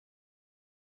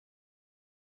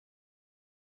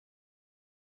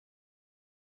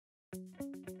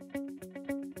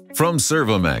From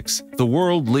Servomex, the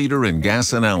world leader in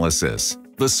gas analysis,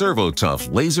 the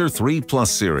SERVOTOUGH Laser 3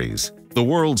 Plus series, the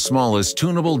world's smallest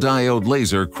tunable diode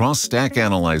laser cross-stack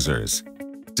analyzers.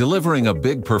 Delivering a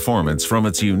big performance from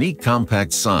its unique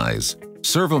compact size,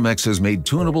 Servomex has made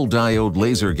tunable diode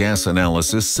laser gas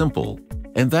analysis simple,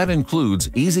 and that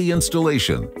includes easy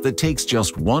installation that takes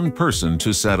just one person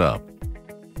to set up.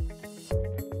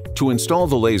 To install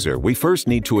the laser, we first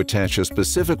need to attach a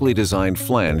specifically designed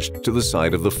flange to the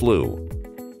side of the flue.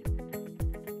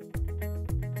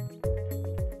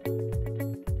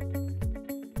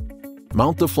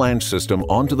 Mount the flange system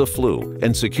onto the flue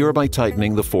and secure by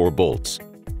tightening the 4 bolts.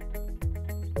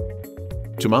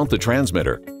 To mount the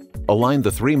transmitter, align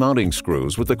the 3 mounting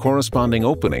screws with the corresponding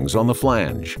openings on the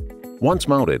flange. Once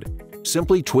mounted,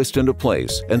 simply twist into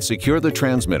place and secure the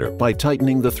transmitter by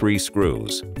tightening the 3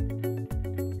 screws.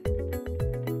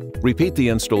 Repeat the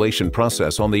installation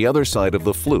process on the other side of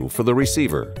the flue for the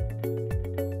receiver.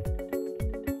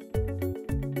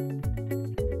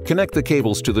 Connect the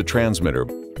cables to the transmitter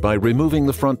by removing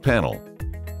the front panel.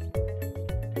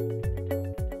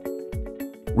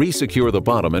 Re-secure the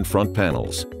bottom and front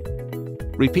panels.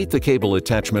 Repeat the cable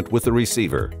attachment with the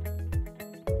receiver.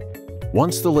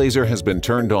 Once the laser has been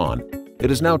turned on,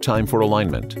 it is now time for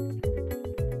alignment.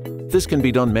 This can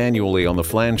be done manually on the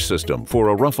flange system for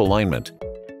a rough alignment,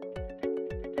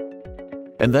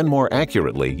 and then more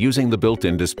accurately using the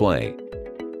built-in display.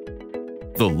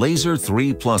 The Laser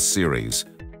 3 Plus series,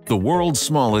 the world's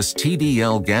smallest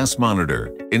TDL gas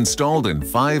monitor, installed in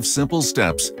 5 simple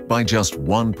steps by just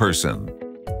one person.